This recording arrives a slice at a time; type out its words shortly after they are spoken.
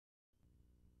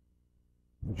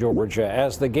Georgia.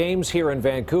 As the games here in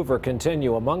Vancouver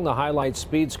continue, among the highlights,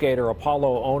 speed skater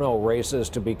Apollo Ono races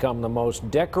to become the most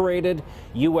decorated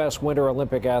U.S. Winter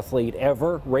Olympic athlete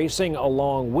ever. Racing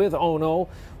along with Ono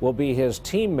will be his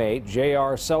teammate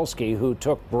J.R. Celski, who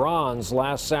took bronze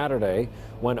last Saturday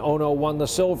when Ono won the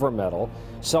silver medal.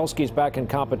 Celski's back in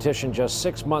competition just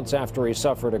 6 months after he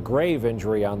suffered a grave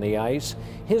injury on the ice.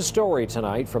 His story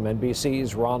tonight from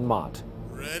NBC's Ron Mott.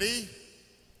 Ready?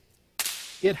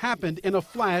 It happened in a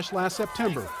flash last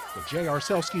September, with J.R.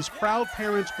 Celski's proud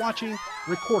parents watching,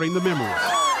 recording the memories.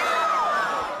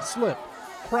 Slip,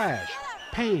 crash,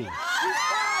 pain,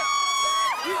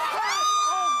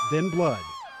 then blood.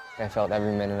 I felt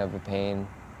every minute of the pain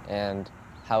and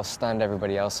how stunned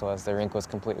everybody else was. The rink was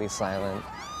completely silent.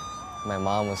 My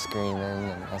mom was screaming,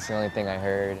 and that's the only thing I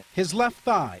heard. His left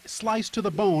thigh sliced to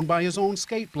the bone by his own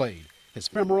skate blade. His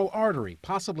femoral artery,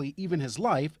 possibly even his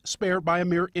life, spared by a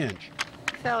mere inch.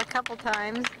 Fell a couple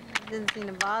times, didn't seem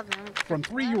to bother him. From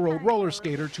 3-year-old roller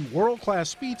skater to world-class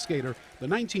speed skater, the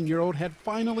 19-year-old had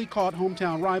finally caught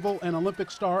hometown rival and Olympic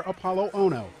star Apollo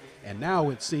Ono. And now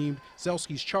it seemed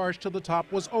Celski's charge to the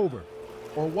top was over.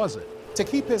 Or was it? To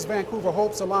keep his Vancouver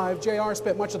hopes alive, JR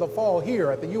spent much of the fall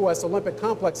here at the U.S. Olympic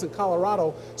Complex in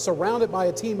Colorado, surrounded by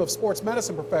a team of sports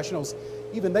medicine professionals.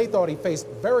 Even they thought he faced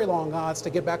very long odds to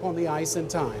get back on the ice in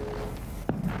time.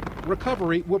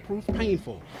 Recovery would prove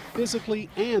painful, physically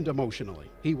and emotionally.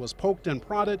 He was poked and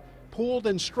prodded, pulled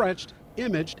and stretched,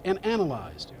 imaged and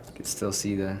analyzed. I could still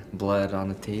see the blood on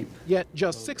the tape. Yet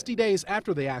just 60 days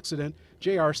after the accident,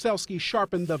 J.R. Celski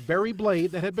sharpened the very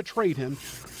blade that had betrayed him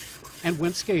and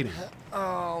went skating.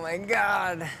 Oh my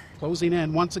God. Closing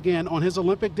in once again on his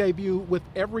Olympic debut with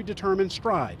every determined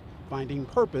stride, finding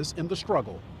purpose in the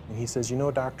struggle. And he says, you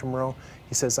know, Dr. Moreau,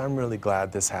 he says, I'm really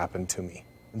glad this happened to me.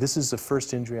 This is the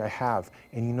first injury I have,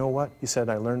 and you know what? He said,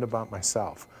 I learned about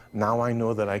myself. Now I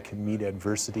know that I can meet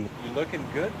adversity. You're looking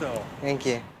good, though. Thank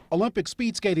you. Olympic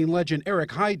speed skating legend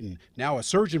Eric Hayden, now a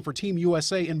surgeon for Team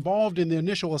USA involved in the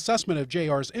initial assessment of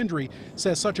JR's injury,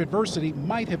 says such adversity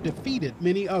might have defeated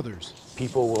many others.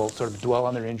 People will sort of dwell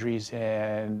on their injuries,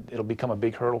 and it'll become a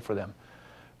big hurdle for them.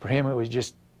 For him, it was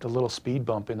just a little speed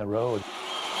bump in the road.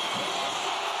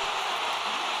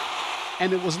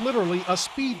 And it was literally a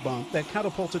speed bump that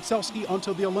catapulted Celski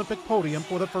onto the Olympic podium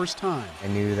for the first time. I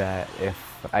knew that if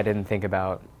I didn't think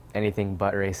about anything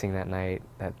but racing that night,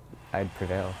 that I'd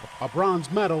prevail. A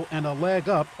bronze medal and a leg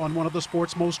up on one of the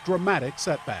sport's most dramatic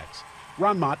setbacks.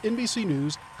 Ron Mott, NBC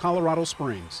News, Colorado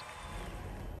Springs.